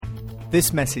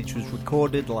This message was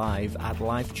recorded live at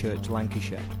Life Church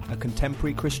Lancashire, a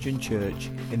contemporary Christian church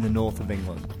in the north of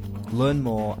England. Learn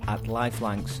more at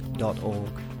lifelancs.org.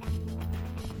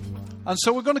 And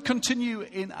so we're going to continue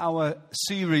in our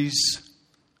series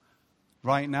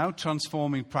right now,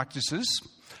 Transforming Practices.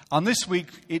 And this week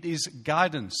it is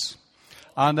guidance.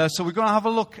 And so we're going to have a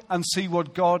look and see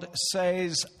what God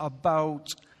says about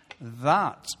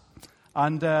that.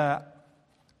 And a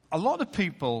lot of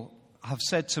people have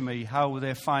said to me how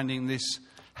they're finding this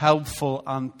helpful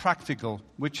and practical,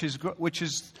 which is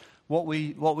what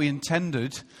we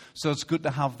intended. So it's good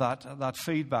to have that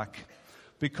feedback,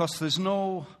 because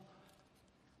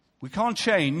we can't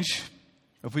change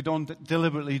if we don't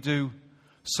deliberately do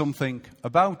something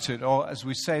about it. Or as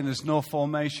we say, there's no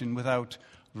formation without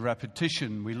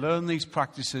repetition. We learn these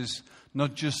practices,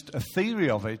 not just a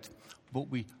theory of it, but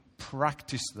we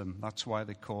practice them. That's why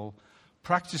they're called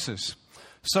practices.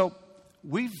 So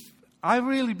I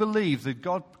really believe that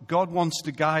God wants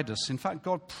to guide us. In fact,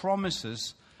 God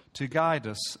promises to guide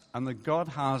us, and that God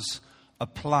has a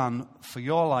plan for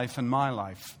your life and my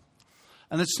life.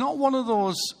 And it's not one of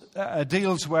those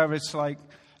deals where it's like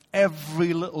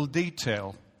every little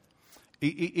detail.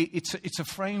 It's a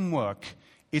framework.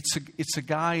 It's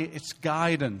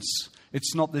guidance.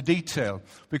 It's not the detail,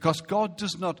 because God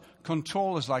does not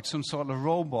control us like some sort of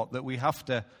robot that we have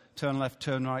to turn left,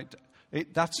 turn right.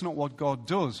 That's not what God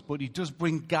does, but He does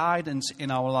bring guidance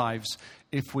in our lives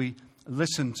if we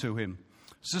listen to Him.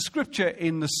 There's a scripture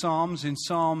in the Psalms, in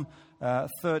Psalm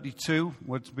 32,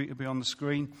 would be on the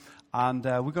screen, and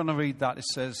we're going to read that. It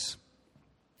says,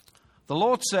 "The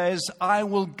Lord says, I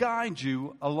will guide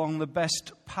you along the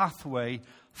best pathway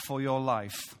for your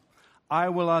life. I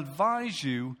will advise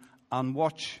you and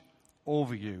watch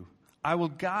over you. I will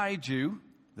guide you."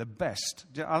 The best.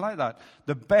 I like that.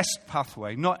 The best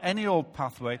pathway. Not any old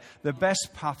pathway. The best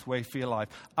pathway for your life.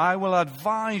 I will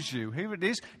advise you. Here it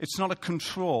is. It's not a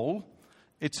control.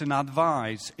 It's an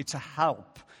advise. It's a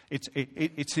help.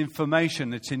 It's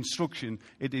information. It's instruction.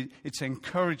 It's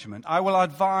encouragement. I will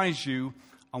advise you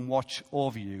and watch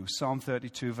over you. Psalm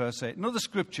 32 verse 8. Another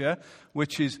scripture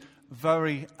which is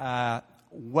very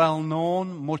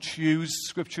well-known, much-used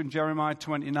scripture in Jeremiah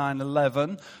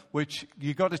 29:11, which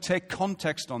you've got to take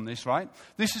context on this, right?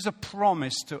 This is a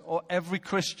promise to every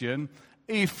Christian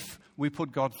if we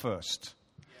put God first.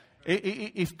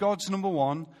 If God's number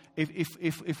one,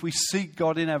 if we seek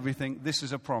God in everything, this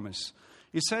is a promise.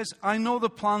 It says, "I know the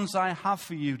plans I have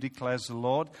for you, declares the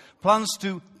Lord, plans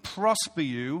to prosper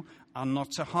you and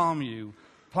not to harm you,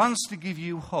 plans to give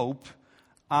you hope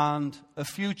and a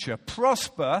future."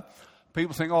 Prosper.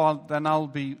 People think, oh, then I'll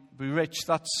be rich.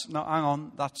 That's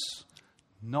not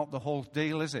the whole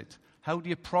deal, is it? How do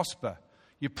you prosper?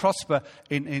 You prosper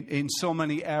in so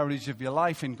many areas of your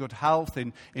life, in good health,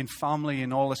 in family,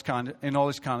 in all this kind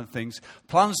of things.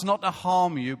 Plans not to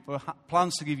harm you, but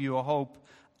plans to give you a hope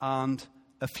and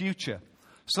a future.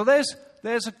 So there's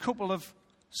a couple of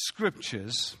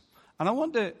scriptures, and I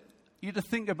want you to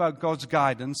think about God's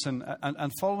guidance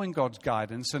and following God's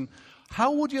guidance, and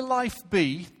how would your life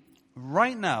be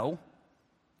right now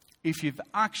if you've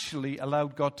actually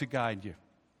allowed God to guide you?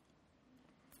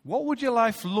 What would your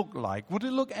life look like? Would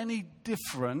it look any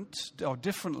different or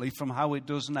differently from how it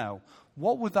does now?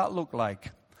 What would that look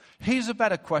like? Here's a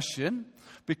better question,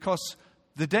 because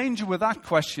the danger with that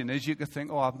question is you could think,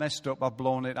 oh, I've messed up, I've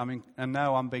blown it, and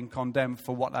now I'm being condemned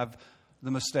for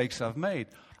the mistakes I've made.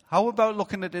 How about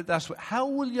looking at it this way? How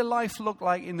will your life look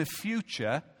like in the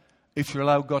future if you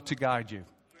allow God to guide you?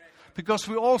 Because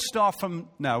we all start from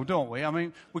now, don't we? I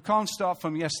mean, we can't start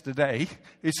from yesterday.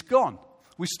 It's gone.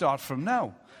 We start from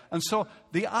now. And so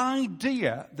the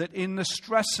idea that in the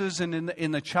stresses and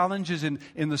in the challenges, in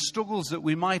the struggles that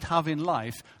we might have in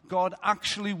life, God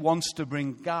actually wants to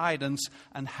bring guidance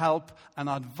and help and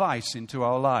advice into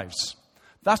our lives.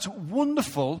 That's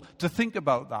wonderful to think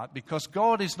about that, because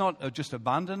God is not just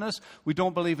abandoned us. We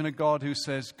don't believe in a God who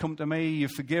says, come to me, you're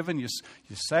forgiven, you're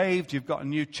saved, you've got a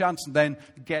new chance, and then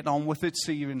get on with it,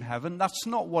 see you in heaven. That's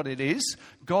not what it is.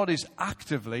 God is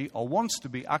actively, or wants to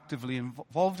be actively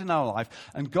involved in our life,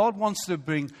 and God wants to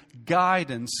bring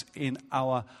guidance in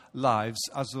our lives,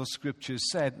 as those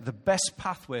scriptures said, the best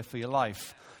pathway for your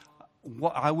life.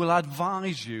 I will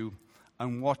advise you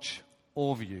and watch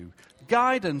over you.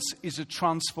 Guidance is a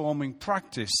transforming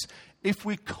practice. If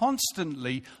we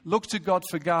constantly look to God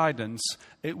for guidance,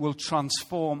 it will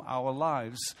transform our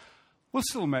lives. We'll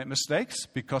still make mistakes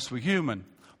because we're human.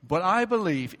 But I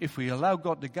believe if we allow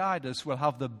God to guide us, we'll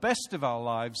have the best of our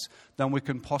lives than we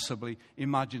can possibly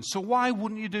imagine. So why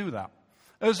wouldn't you do that?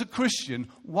 As a Christian,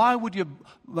 why would you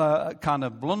kind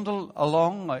of blundle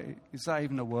along? Is that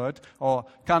even a word? Or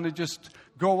kind of just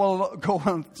go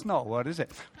on? It's not a word, is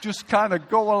it? Just kind of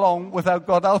go along without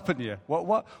God helping you.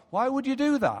 Why would you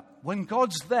do that? When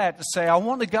God's there to say, I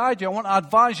want to guide you, I want to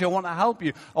advise you, I want to help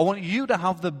you. I want you to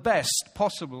have the best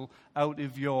possible out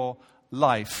of your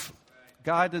life.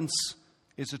 Guidance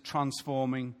is a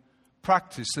transforming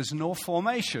practice. There's no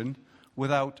formation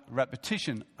without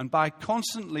repetition. And by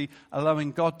constantly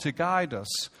allowing God to guide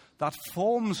us, that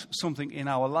forms something in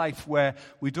our life where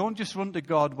we don't just run to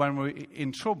God when we're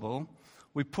in trouble.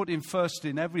 We put Him first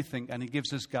in everything, and He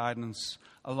gives us guidance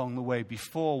along the way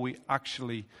before we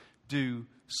actually do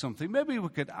something. Maybe we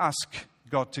could ask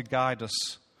God to guide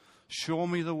us. Show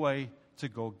me the way to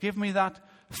go. Give me that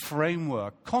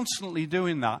framework. Constantly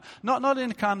doing that. Not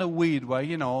in a kind of weird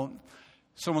way,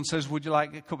 Someone says, would you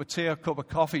like a cup of tea or a cup of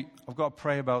coffee? I've got to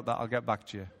pray about that. I'll get back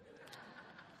to you.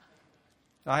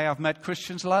 I have met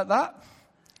Christians like that.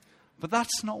 But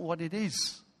that's not what it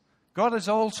is. God has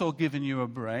also given you a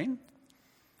brain.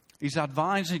 He's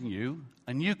advising you,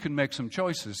 and you can make some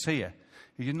choices here.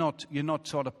 You're not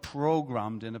sort of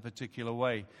programmed in a particular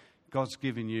way. God's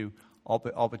giving you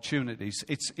opportunities.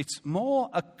 It's more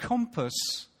a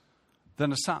compass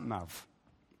than a sat-nav.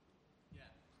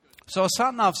 So a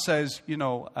sat-nav says,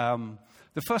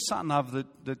 the first sat-nav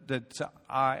that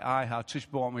I had, Trish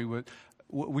bought me with,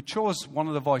 we chose one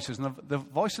of the voices, and the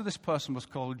voice of this person was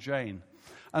called Jane.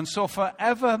 And so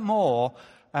forevermore,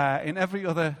 in every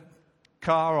other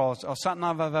car or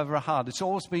sat-nav I've ever had, it's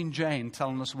always been Jane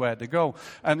telling us where to go.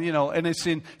 And, and it's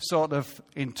in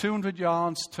 200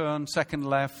 yards, turn second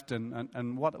left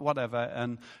and whatever,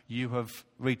 and you have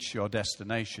reached your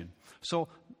destination. So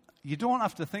you don't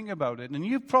have to think about it. And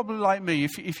you probably, like me,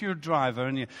 if you're a driver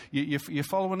and you're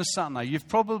following a sat-nav, you've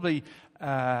probably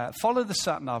followed the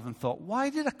sat-nav and thought, why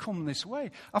did I come this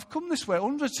way? I've come this way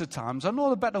hundreds of times. I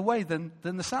know the better way than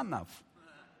the sat-nav.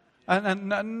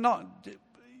 And not...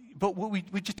 But we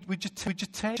just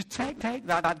take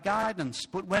that guidance.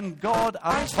 But when God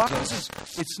advises,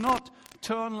 it's not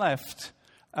turn left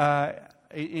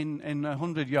in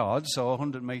 100 yards or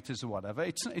 100 meters or whatever.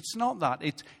 It's not that.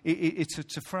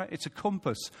 It's a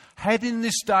compass. Head in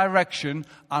this direction,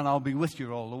 and I'll be with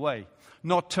you all the way.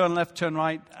 Not turn left, turn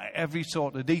right, every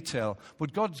sort of detail.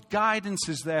 But God's guidance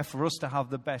is there for us to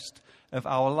have the best of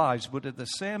our lives. But at the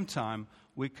same time,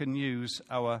 we can use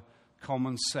our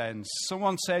common sense.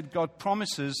 Someone said God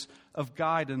promises of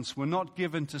guidance were not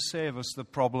given to save us the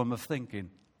problem of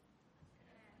thinking.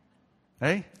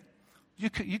 Hey?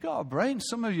 You got a brain.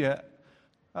 Some of you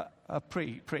are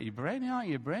pretty brainy, aren't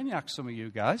you? Brainiacs, some of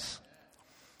you guys.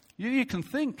 You can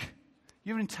think.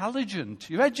 You're intelligent.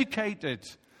 You're educated.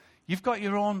 You've got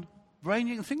your own brain.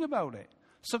 You can think about it.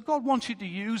 So God wants you to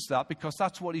use that because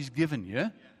that's what He's given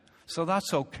you. So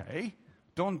that's okay.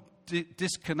 Don't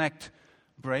disconnect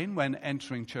brain when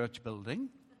entering church building.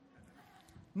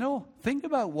 No, think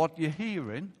about what you're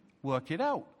hearing, work it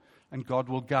out, and God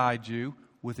will guide you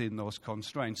within those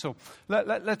constraints. So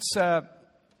let's have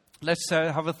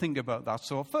a think about that.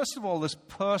 So first of all, there's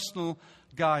personal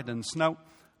guidance. Now,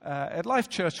 at Life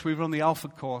Church, we run the Alpha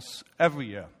course every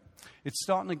year. It's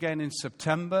starting again in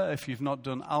September. If you've not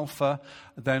done Alpha,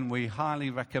 then we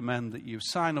highly recommend that you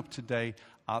sign up today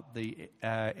at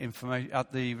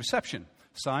the reception.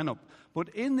 Sign up. But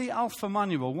in the Alpha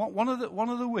manual, one of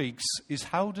the weeks is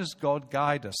how does God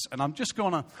guide us? And I'm just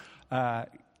going to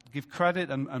give credit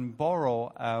and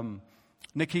borrow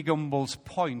Nicky Gumbel's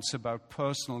points about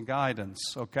personal guidance.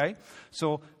 Okay,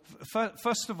 so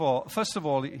first of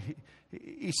all,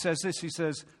 he says this. He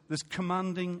says there's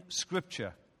commanding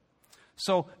Scripture.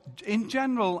 So in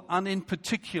general and in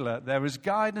particular, there is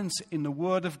guidance in the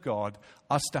Word of God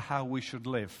as to how we should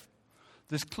live.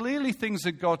 There's clearly things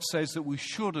that God says that we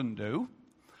shouldn't do,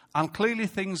 and clearly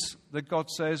things that God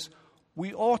says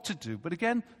we ought to do. But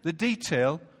again, the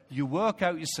detail, you work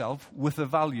out yourself with the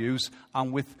values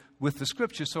and with the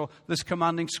Scripture. So there's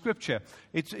commanding Scripture.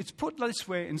 It's put this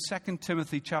way in 2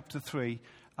 Timothy chapter 3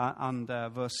 and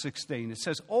verse 16. It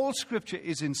says, all Scripture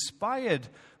is inspired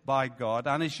by God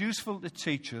and is useful to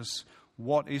teach us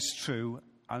what is true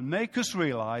and make us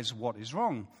realize what is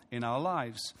wrong in our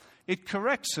lives. It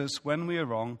corrects us when we are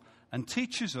wrong and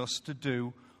teaches us to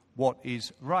do what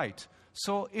is right.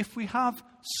 So if we have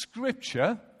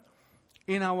Scripture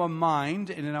in our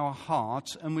mind and in our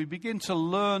heart, and we begin to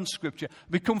learn Scripture,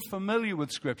 become familiar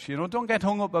with Scripture, don't get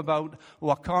hung up about,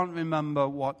 I can't remember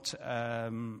where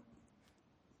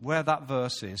that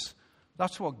verse is.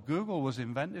 That's what Google was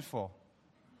invented for.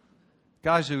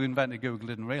 Guys who invented Google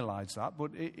didn't realize that,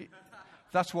 but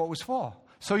that's what it was for.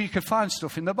 So you can find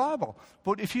stuff in the Bible.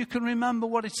 But if you can remember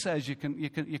what it says, you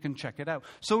can check it out.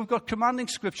 So we've got commanding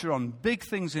scripture on big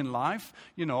things in life.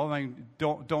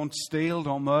 Don't steal,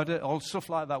 don't murder, all stuff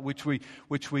like that, which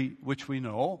we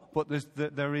know. But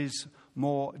there is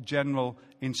more general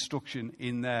instruction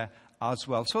in there as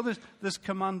well. So there's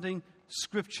commanding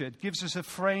scripture. It gives us a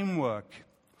framework,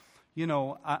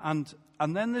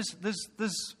 and then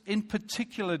there's in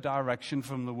particular direction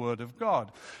from the Word of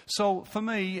God. So for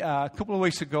me, a couple of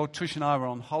weeks ago, Trish and I were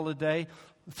on holiday.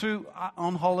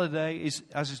 On holiday,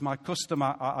 as is my custom,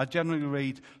 I generally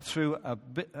read through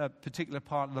a particular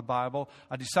part of the Bible.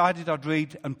 I decided I'd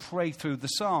read and pray through the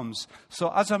Psalms. So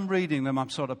as I'm reading them, I'm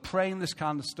sort of praying this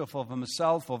kind of stuff over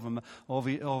myself,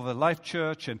 over Life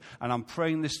Church, and I'm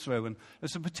praying this through. And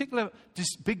there's a particular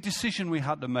big decision we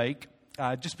had to make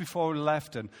just before we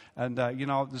left, and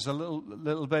there's a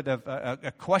little bit of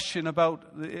a question about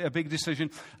a big decision,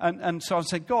 and so I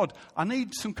said, God, I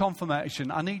need some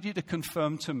confirmation. I need you to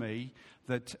confirm to me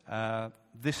that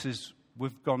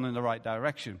we've gone in the right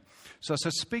direction. So I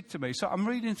said, speak to me. So I'm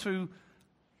reading through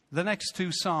the next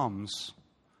two Psalms,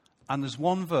 and there's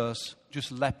one verse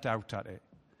just leapt out at it.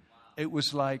 It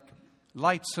was like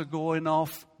lights are going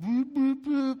off. Boop, boop,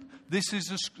 boop. This is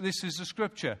the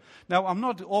scripture. Now, I'm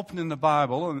not opening the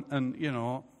Bible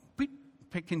and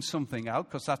picking something out,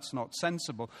 because that's not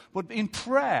sensible. But in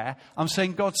prayer, I'm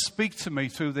saying, God, speak to me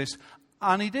through this.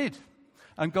 And he did.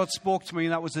 And God spoke to me,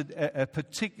 and that was a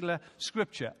particular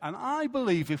scripture. And I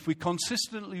believe if we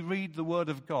consistently read the Word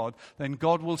of God, then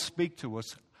God will speak to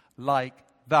us like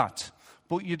that.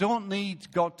 But you don't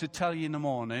need God to tell you in the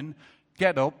morning,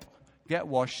 get up, get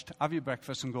washed, have your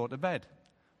breakfast, and go to bed.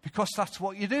 Because that's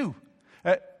what you do.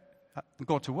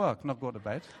 Go to work, not go to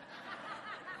bed.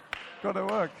 Go to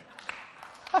work.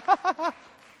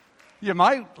 You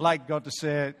might like God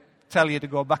to tell you to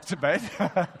go back to bed.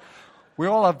 We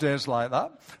all have days like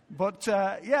that. But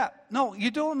no, you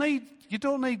don't need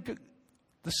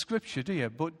the scripture, do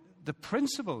you? But the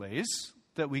principle is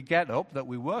that we get up, that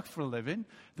we work for a living,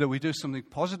 that we do something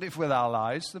positive with our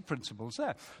lives. The principle's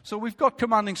there. So we've got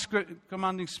commanding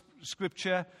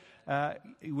scripture.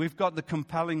 We've got the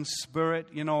compelling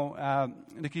spirit.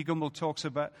 Nicky Gumbel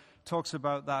talks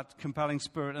about that compelling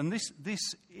spirit, and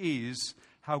this is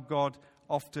how God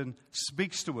often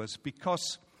speaks to us,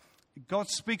 because God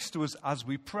speaks to us as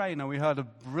we pray. Now, we heard a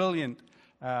brilliant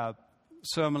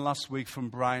sermon last week from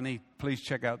Brian. Please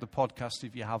check out the podcast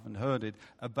if you haven't heard it,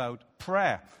 about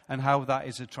prayer and how that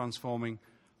is a transforming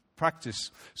practice.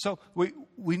 So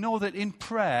we know that in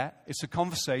prayer it's a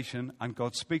conversation and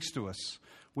God speaks to us.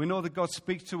 We know that God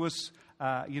speaks to us.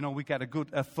 We get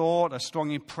a thought, a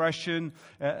strong impression.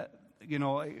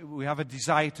 We have a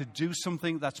desire to do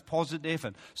something that's positive,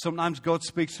 and sometimes God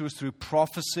speaks to us through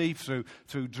prophecy,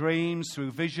 through dreams,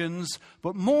 through visions.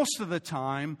 But most of the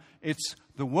time, it's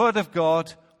the Word of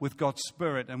God with God's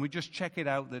Spirit, and we just check it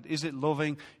out. That is it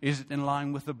loving? Is it in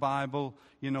line with the Bible?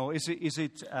 Is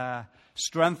it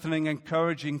strengthening,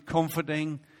 encouraging,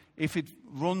 comforting? If it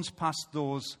runs past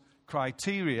those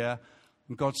criteria,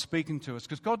 God's speaking to us,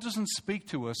 because God doesn't speak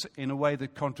to us in a way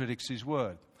that contradicts His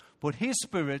Word. But His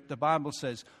Spirit, the Bible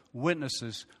says,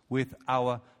 witnesses with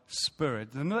our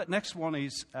spirit. The next one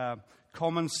is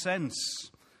common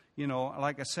sense.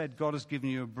 Like I said, God has given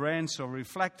you a brain, so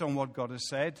reflect on what God has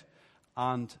said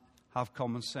and have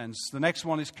common sense. The next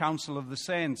one is counsel of the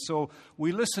saints. So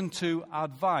we listen to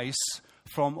advice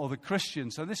from other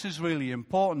Christians, and this is really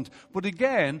important. But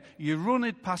again, you run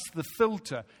it past the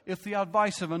filter. If the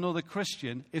advice of another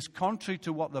Christian is contrary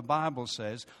to what the Bible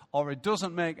says, or it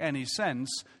doesn't make any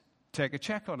sense, take a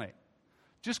check on it.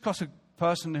 Just because a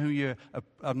person who you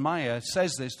admire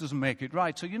says this doesn't make it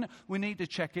right. So, we need to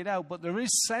check it out. But there is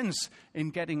sense in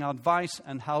getting advice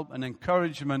and help and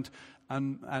encouragement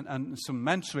and some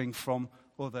mentoring from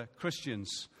other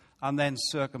Christians. And then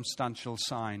circumstantial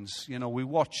signs. We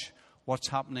watch what's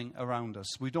happening around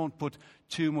us. We don't put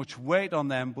too much weight on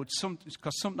them, but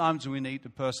because sometimes we need to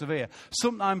persevere.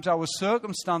 Sometimes our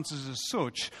circumstances are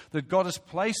such that God has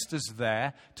placed us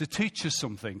there to teach us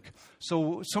something.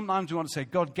 So sometimes we want to say,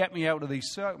 God, get me out of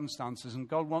these circumstances. And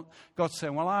God's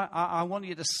saying, well, I want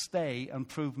you to stay and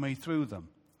prove me through them.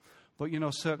 But,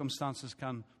 circumstances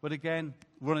can, but again,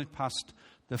 run it past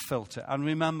the filter. And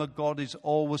remember, God is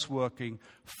always working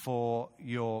for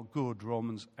your good,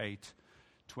 Romans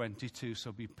 8:22.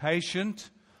 So be patient.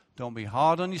 Don't be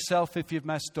hard on yourself if you've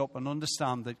messed up, and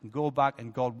understand that you can go back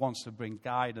and God wants to bring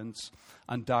guidance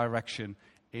and direction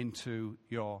into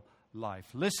your life.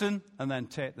 Listen and then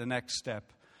take the next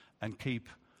step and keep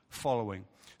following.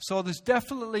 So there's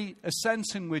definitely a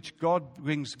sense in which God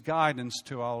brings guidance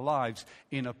to our lives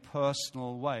in a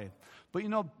personal way. But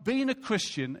being a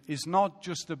Christian is not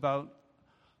just about,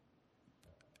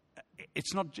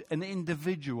 it's not an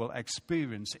individual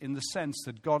experience in the sense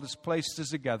that God has placed us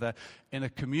together in a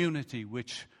community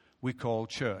which we call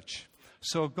church.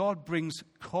 So God brings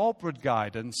corporate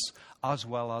guidance as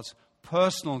well as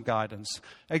personal guidance.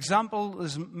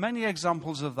 There's many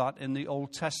examples of that in the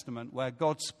Old Testament where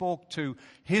God spoke to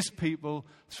his people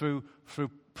through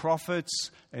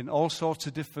prophets in all sorts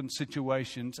of different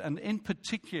situations. And in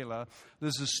particular,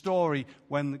 there's a story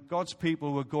when God's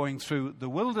people were going through the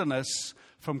wilderness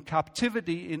from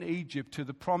captivity in Egypt to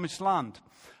the promised land.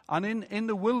 And in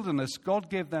the wilderness, God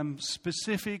gave them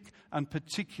specific and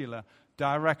particular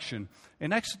direction.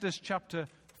 In Exodus chapter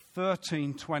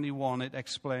 13:21, it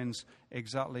explains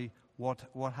exactly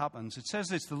what happens. It says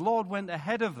this: the Lord went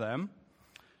ahead of them.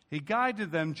 He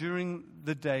guided them during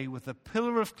the day with a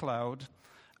pillar of cloud,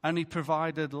 and he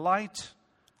provided light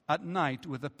at night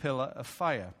with a pillar of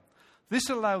fire. This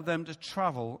allowed them to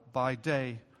travel by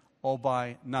day or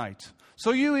by night.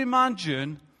 So you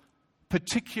imagine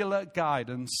particular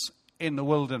guidance in the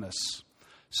wilderness.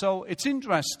 So it's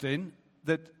interesting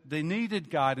that they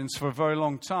needed guidance for a very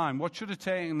long time. What should have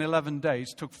taken 11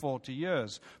 days took 40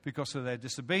 years because of their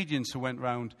disobedience, who went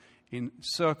round in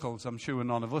circles. I'm sure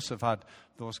none of us have had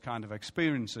those kind of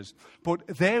experiences. But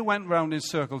they went round in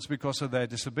circles because of their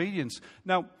disobedience.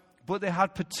 Now, but they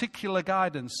had particular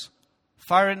guidance.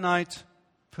 Fire at night,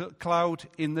 cloud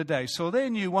in the day. So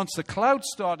they knew once the cloud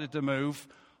started to move,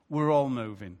 we're all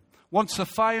moving. Once the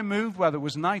fire moved, whether it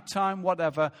was nighttime,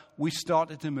 whatever, we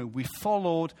started to move. We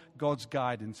followed God's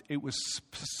guidance. It was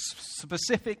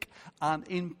specific and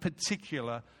in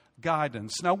particular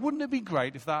guidance. Now, wouldn't it be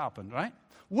great if that happened, right?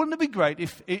 Wouldn't it be great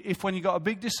if when you got a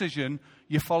big decision,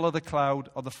 you follow the cloud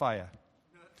or the fire?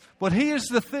 But here's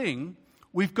the thing.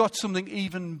 We've got something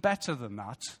even better than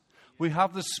that. We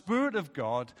have the Spirit of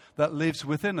God that lives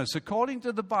within us. According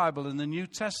to the Bible in the New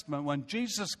Testament, when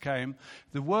Jesus came,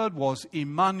 the word was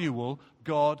Emmanuel,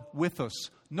 God with us.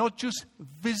 Not just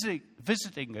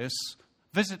visiting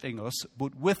us,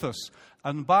 but with us.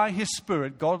 And by his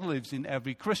Spirit, God lives in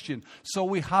every Christian. So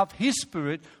we have his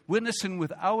Spirit witnessing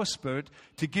with our spirit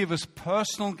to give us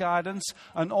personal guidance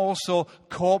and also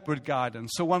corporate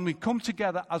guidance. So when we come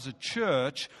together as a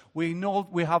church, we know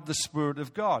we have the Spirit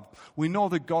of God. We know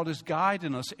that God is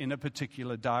guiding us in a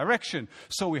particular direction.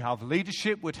 So we have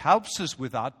leadership which helps us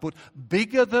with that. But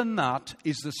bigger than that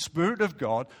is the Spirit of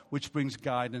God which brings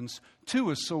guidance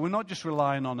to us. So we're not just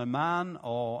relying on a man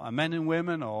or a men and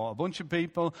women or a bunch of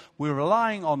people. We're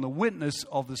relying on the witness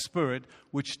of the Spirit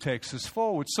which takes us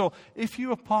forward. So if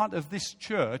you're a part of this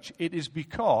church, it is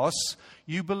because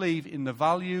you believe in the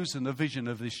values and the vision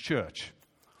of this church.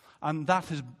 And that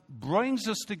brings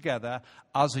us together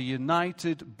as a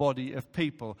united body of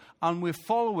people. And we're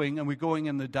following and we're going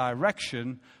in the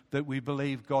direction that we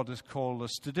believe God has called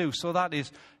us to do. So that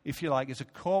is, if you like, is a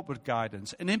corporate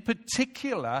guidance. And in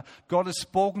particular, God has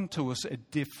spoken to us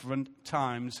at different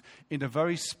times in a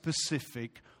very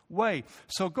specific way.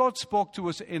 So God spoke to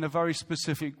us in a very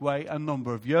specific way a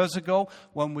number of years ago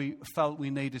when we felt we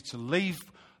needed to leave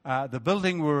the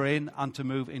building we're in and to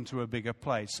move into a bigger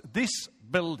place. This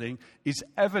building is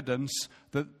evidence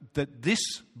that this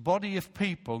body of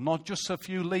people, not just a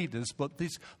few leaders, but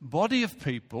this body of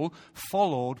people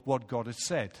followed what God had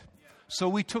said. So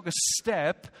we took a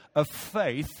step of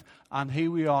faith, and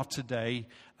here we are today,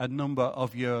 a number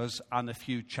of years and a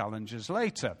few challenges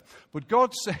later. But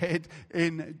God said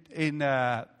in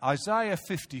Isaiah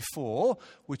 54,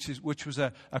 which was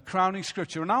a crowning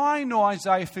scripture. Now I know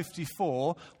Isaiah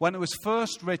 54, when it was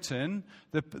first written,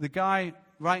 the guy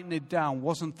writing it down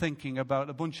wasn't thinking about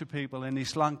a bunch of people in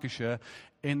East Lancashire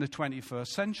in the 21st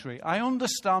century. I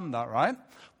understand that, right?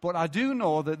 But I do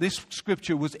know that this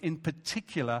scripture was in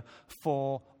particular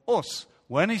for us.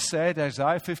 When he said,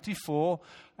 Isaiah 54,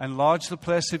 enlarge the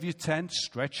place of your tent,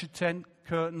 stretch your tent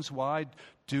curtains wide,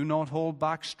 do not hold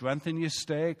back, strengthen your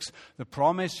stakes. The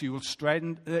promise, you will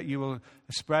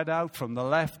spread out from the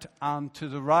left and to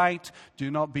the right.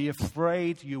 Do not be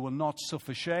afraid, you will not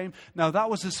suffer shame. Now that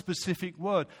was a specific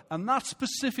word. And that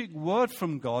specific word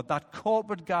from God, that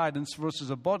corporate guidance for us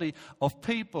as a body of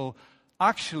people,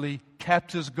 actually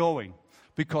kept us going.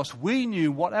 Because we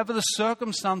knew whatever the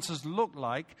circumstances looked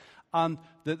like, and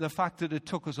the fact that it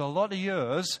took us a lot of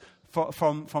years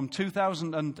from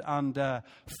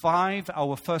 2005,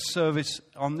 our first service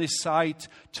on this site,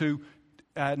 to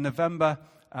November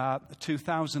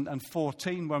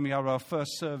 2014, when we had our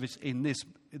first service in this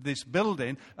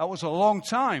building. That was a long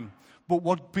time.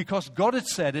 But because God had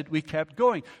said it, we kept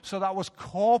going. So that was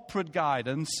corporate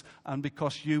guidance, and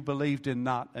because you believed in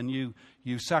that and you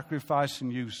sacrificed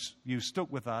and you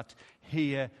stuck with that,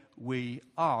 here we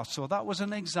are. So that was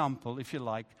an example, if you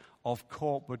like, of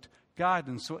corporate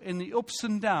guidance. So in the ups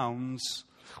and downs,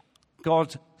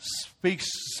 God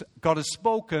has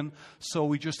spoken, so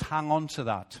we just hang on to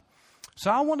that. So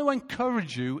I want to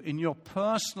encourage you in your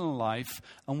personal life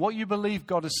and what you believe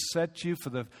God has said to you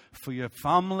for your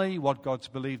family, what God's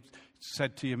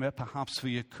said to you perhaps for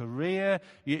your career,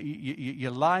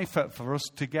 your life, for us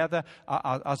together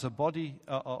as a body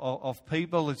of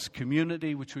people, it's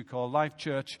community, which we call Life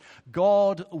Church.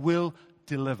 God will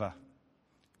deliver.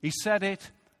 He said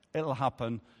it, it'll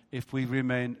happen if we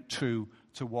remain true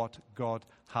to what God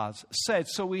has said.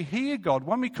 So we hear God.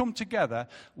 When we come together,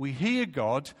 we hear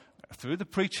God through the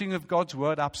preaching of God's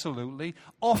word, absolutely.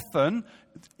 Often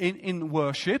in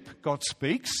worship, God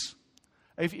speaks.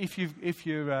 If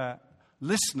you're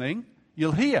listening,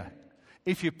 you'll hear.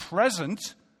 If you're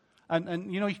present,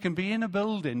 and you can be in a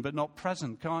building but not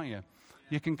present, can't you?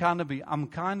 You can kind of be, I'm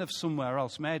kind of somewhere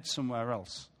else, made somewhere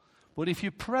else. But if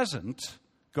you're present,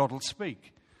 God will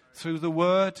speak through the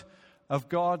word of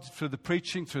God, through the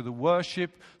preaching, through the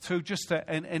worship, through just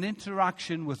an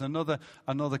interaction with another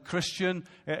Christian.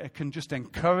 It can just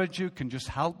encourage you, can just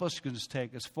help us, can just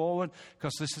take us forward,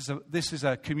 because this is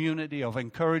a community of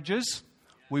encouragers.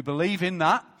 We believe in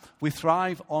that. We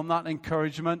thrive on that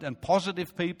encouragement and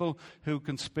positive people who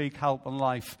can speak help and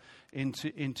life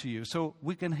into you. So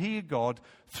we can hear God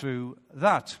through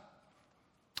that.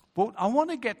 But I want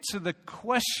to get to the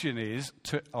question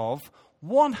of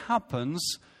what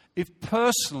happens if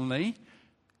personally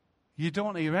you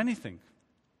don't hear anything?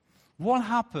 What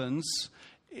happens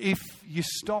if you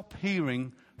stop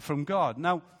hearing from God?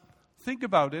 Now, think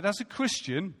about it. As a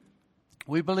Christian,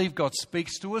 we believe God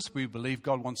speaks to us. We believe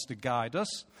God wants to guide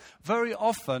us. Very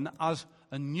often, as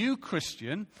a new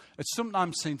Christian, it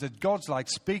sometimes seems that God's like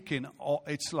speaking, or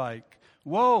it's like,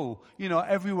 whoa,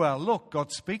 everywhere I look,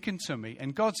 God's speaking to me.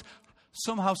 And God's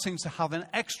somehow seems to have an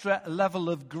extra level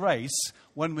of grace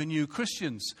when we're new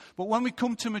Christians. But when we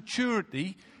come to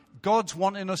maturity, God's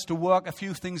wanting us to work a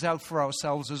few things out for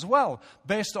ourselves as well,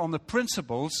 based on the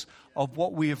principles of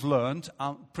what we have learned,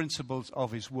 principles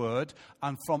of His Word,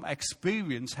 and from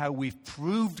experience, how we've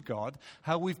proved God,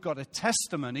 how we've got a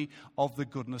testimony of the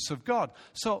goodness of God.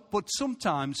 So, but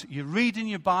sometimes you're reading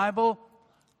your Bible,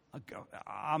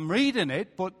 I'm reading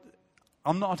it, but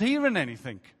I'm not hearing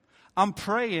anything. I'm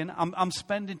praying. I'm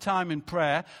spending time in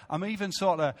prayer. I'm even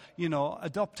sort of,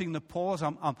 adopting the pause.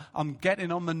 I'm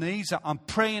getting on my knees. I'm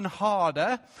praying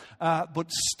harder. But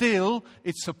still,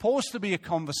 it's supposed to be a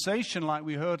conversation like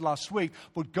we heard last week.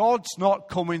 But God's not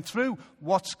coming through.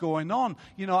 What's going on?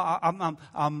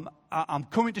 I'm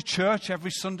coming to church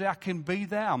every Sunday. I can be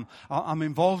there. I'm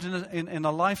involved in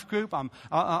a life group.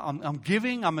 I'm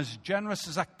giving. I'm as generous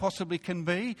as I possibly can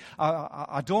be.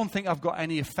 I don't think I've got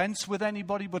any offense with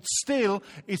anybody, but still,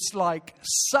 it's like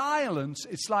silence.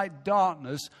 It's like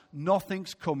darkness.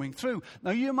 Nothing's coming through.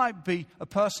 Now, you might be a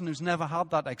person who's never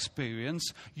had that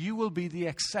experience. You will be the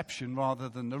exception rather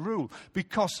than the rule,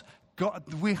 because God,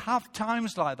 we have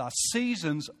times like that,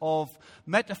 seasons of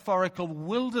metaphorical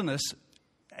wilderness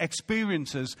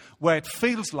experiences where it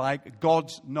feels like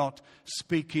God's not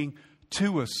speaking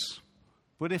to us.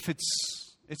 But if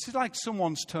it's like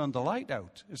someone's turned the light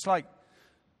out. It's like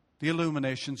the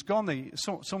illumination's gone.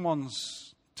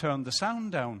 Someone's turned the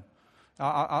sound down.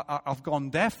 I've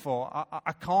gone deaf, or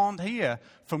I can't hear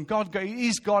from God.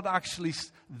 Is God actually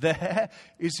there?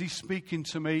 Is He speaking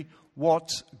to me?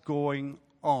 What's going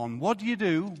on? What do you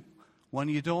do when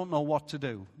you don't know what to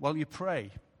do? Well, you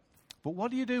pray. But what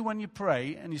do you do when you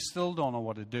pray and you still don't know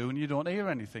what to do and you don't hear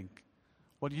anything?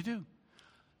 What do?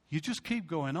 You just keep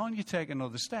going on. You take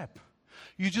another step.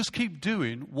 You just keep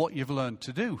doing what you've learned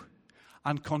to do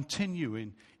and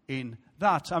continuing in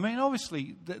that. I mean,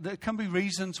 obviously, there can be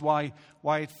reasons why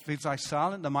it feels like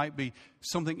silent. There might be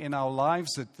something in our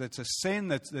lives that's a sin,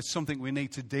 that's something we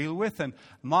need to deal with. And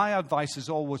my advice is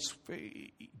always,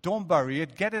 don't bury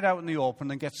it. Get it out in the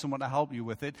open and get someone to help you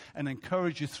with it and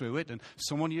encourage you through it. And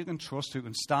someone you can trust who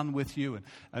can stand with you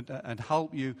and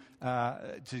help you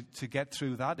to get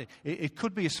through that. It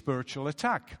could be a spiritual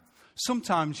attack.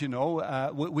 Sometimes,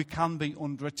 we can be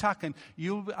under attack, and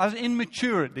as in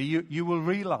maturity, you will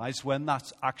realize when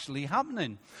that's actually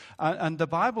happening. And the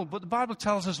Bible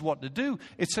tells us what to do.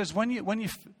 It says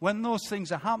when those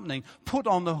things are happening, put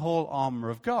on the whole armor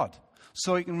of God,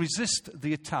 so you can resist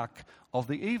the attack of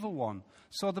the evil one.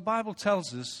 So the Bible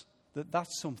tells us that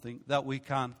that's something that we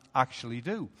can actually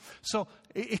do. So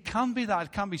it can be that.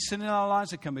 It can be sin in our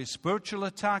lives. It can be a spiritual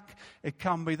attack. It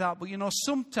can be that. But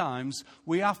sometimes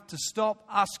we have to stop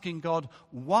asking God,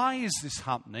 why is this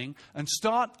happening? And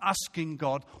start asking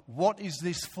God, what is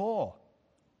this for?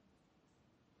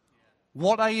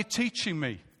 What are you teaching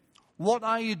me? What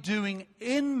are you doing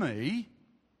in me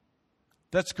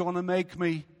that's going to make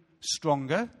me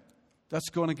stronger? That's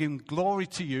going to give glory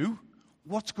to you?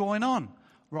 What's going on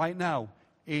right now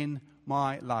in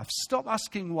my life? Stop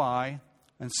asking why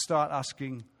and start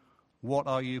asking, what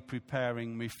are you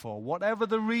preparing me for? Whatever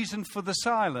the reason for the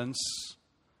silence,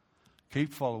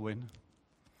 keep following.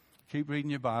 Keep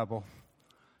reading your Bible.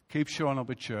 Keep showing up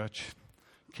at church.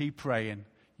 Keep praying.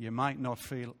 You might not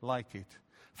feel like it.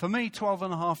 For me, 12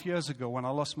 and a half years ago, when I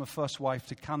lost my first wife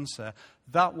to cancer,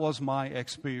 that was my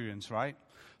experience, right?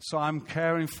 So I'm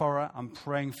caring for her, I'm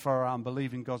praying for her, I'm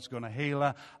believing God's going to heal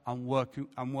her, I'm working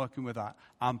with that.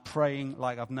 I'm praying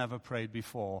like I've never prayed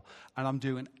before, and I'm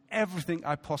doing everything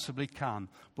I possibly can.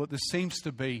 But there seems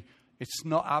to be, it's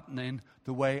not happening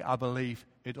the way I believe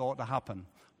it ought to happen.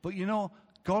 But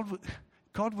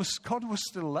God was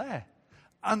still there.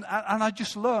 And I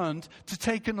just learned to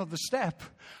take another step.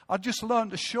 I just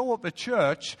learned to show up at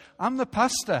church. I'm the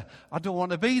pastor. I don't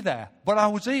want to be there. But I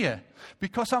was here.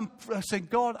 Because I'm saying,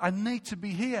 God, I need to be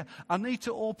here. I need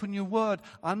to open your word.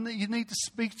 You need to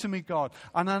speak to me, God.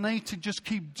 And I need to just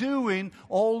keep doing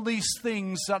all these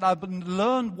things that I've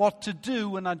learned what to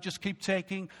do. And I just keep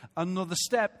taking another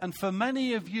step. And for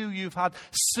many of you, you've had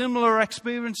similar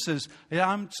experiences.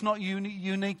 It's not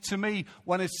unique to me.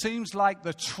 When it seems like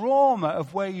the trauma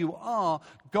of where you are,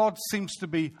 God seems to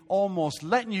be almost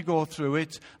letting you go through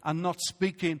it and not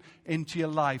speaking into your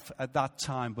life at that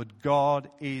time. But God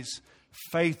is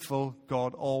faithful.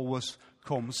 God always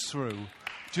comes through.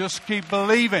 Just keep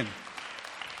believing.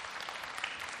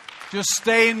 Just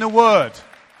stay in the Word.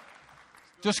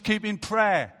 Just keep in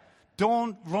prayer.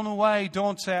 Don't run away.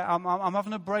 Don't say, I'm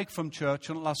having a break from church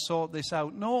until I sort this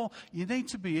out. No, you need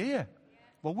to be here.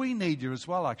 Well, we need you as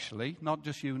well, actually. Not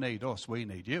just you need us. We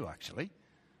need you, actually.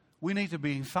 We need to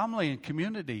be in family and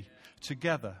community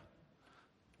together.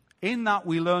 In that,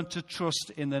 we learn to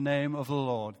trust in the name of the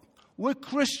Lord. We're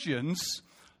Christians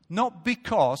not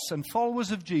because, and followers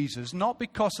of Jesus, not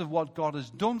because of what God has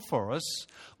done for us.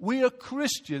 We are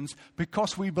Christians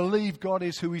because we believe God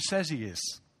is who He says He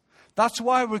is. That's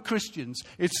why we're Christians.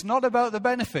 It's not about the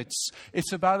benefits.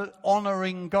 It's about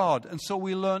honoring God. And so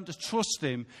we learn to trust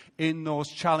Him in those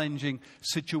challenging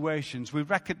situations. We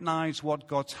recognize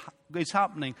what is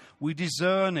happening. We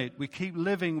discern it. We keep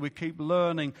living. We keep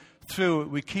learning through it.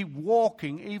 We keep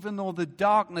walking, even though the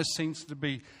darkness seems to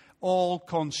be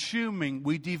all-consuming.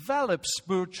 We develop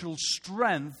spiritual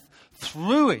strength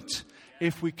through it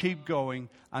if we keep going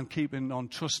and keeping on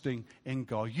trusting in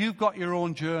God. You've got your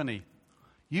own journey.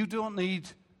 You don't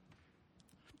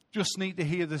just need to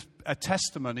hear a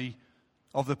testimony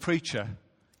of the preacher.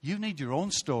 You need your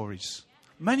own stories.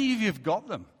 Many of you have got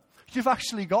them. You've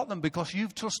actually got them because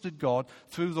you've trusted God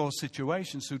through those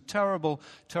situations, through terrible,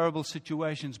 terrible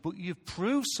situations. But you've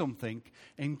proved something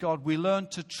in God. We learn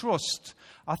to trust.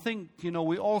 I think,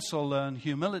 we also learn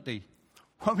humility.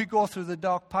 When we go through the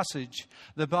dark passage,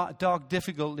 the dark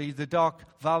difficulty, the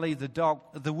dark valley,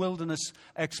 the wilderness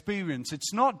experience,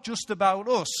 it's not just about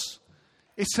us.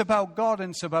 It's about God,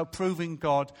 and it's about proving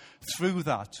God through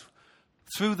that.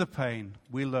 Through the pain,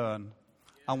 we learn.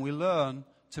 And we learn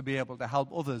to be able to help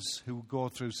others who go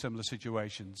through similar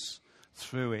situations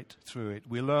through it.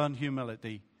 We learn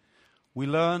humility. We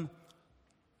learn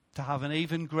to have an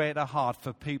even greater heart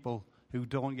for people who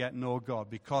don't yet know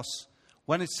God, because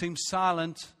when it seems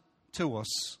silent to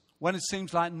us, when it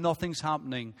seems like nothing's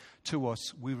happening to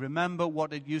us, we remember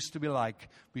what it used to be like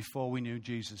before we knew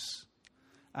Jesus.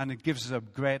 And it gives us a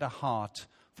greater heart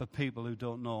for people who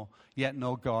don't yet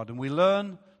know God. And we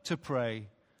learn to pray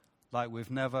like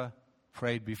we've never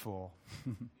prayed before.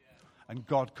 And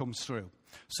God comes through.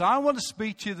 So I want to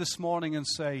speak to you this morning and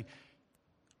say,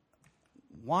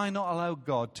 why not allow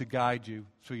God to guide you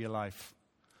through your life?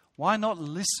 Why not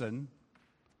listen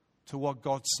to what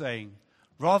God's saying,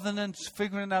 rather than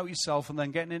figuring it out yourself and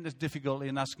then getting into difficulty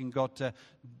and asking God to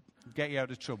get you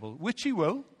out of trouble, which He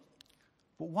will.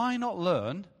 But why not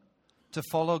learn to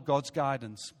follow God's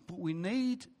guidance? But we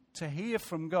need to hear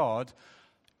from God.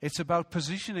 It's about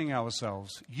positioning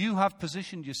ourselves. You have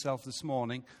positioned yourself this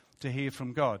morning to hear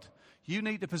from God. You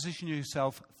need to position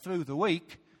yourself through the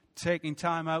week, taking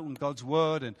time out in God's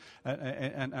Word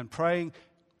and praying,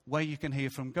 where you can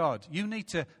hear from God. You need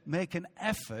to make an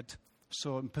effort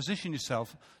and position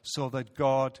yourself so that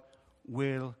God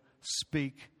will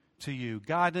speak to you.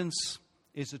 Guidance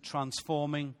is a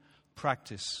transforming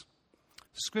practice.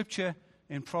 Scripture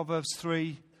in Proverbs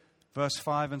 3, verse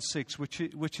 5 and 6,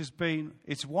 which has been,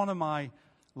 it's one of my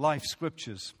life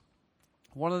scriptures.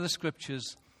 One of the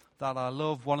scriptures that I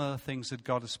love, one of the things that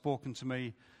God has spoken to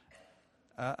me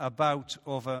about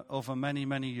over many,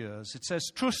 many years. It says,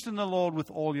 trust in the Lord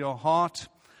with all your heart.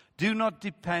 Do not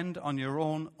depend on your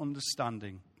own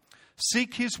understanding.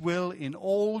 Seek his will in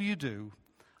all you do,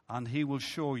 and he will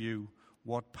show you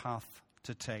what path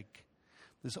to take.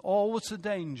 There's always a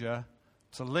danger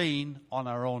to lean on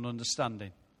our own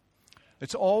understanding.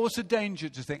 It's always a danger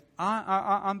to think,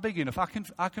 I'm big enough,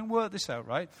 I can work this out,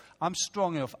 right? I'm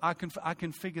strong enough, I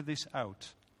can figure this out.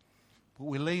 But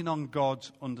we lean on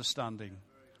God's understanding.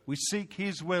 We seek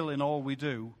his will in all we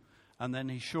do, and then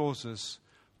he shows us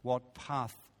what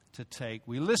path to take.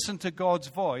 We listen to God's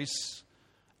voice,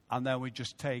 and then we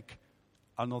just take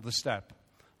another step.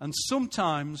 And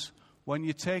sometimes when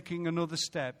you're taking another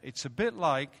step, it's a bit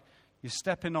like you're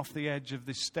stepping off the edge of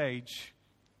this stage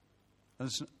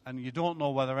and you don't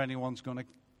know whether anyone's going to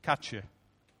catch you.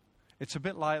 It's a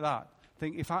bit like that.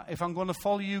 Think, if I'm going to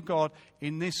follow you, God,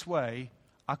 in this way,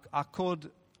 I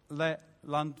could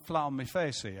land flat on my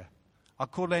face here. I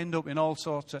could end up in all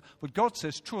sorts of... But God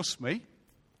says, trust me.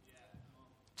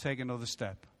 Take another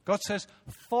step. God says,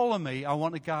 follow me. I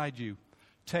want to guide you.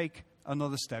 Take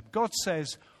another step. God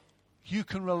says, you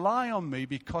can rely on me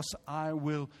because I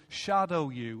will shadow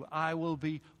you. I will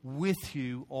be with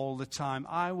you all the time.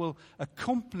 I will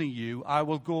accompany you. I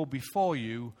will go before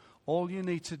you. All you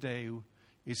need to do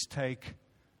is take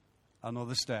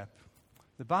another step.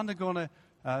 The band are going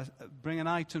to bring an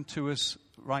item to us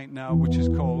right now which is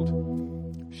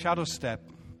called Shadow Step.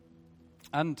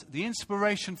 And the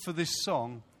inspiration for this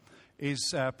song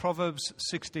is Proverbs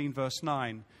 16 verse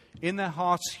 9. In their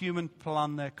hearts human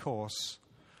plan their course,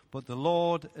 but the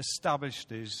Lord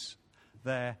establishes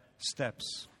their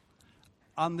steps.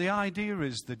 And the idea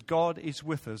is that God is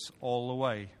with us all the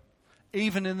way.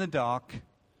 Even in the dark,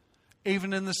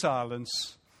 even in the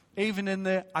silence, even in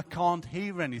the I can't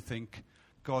hear anything,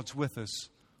 God's with us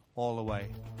all the way.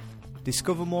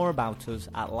 Discover more about us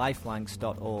at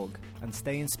lifelanks.org and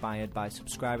stay inspired by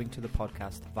subscribing to the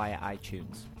podcast via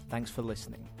iTunes. Thanks for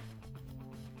listening.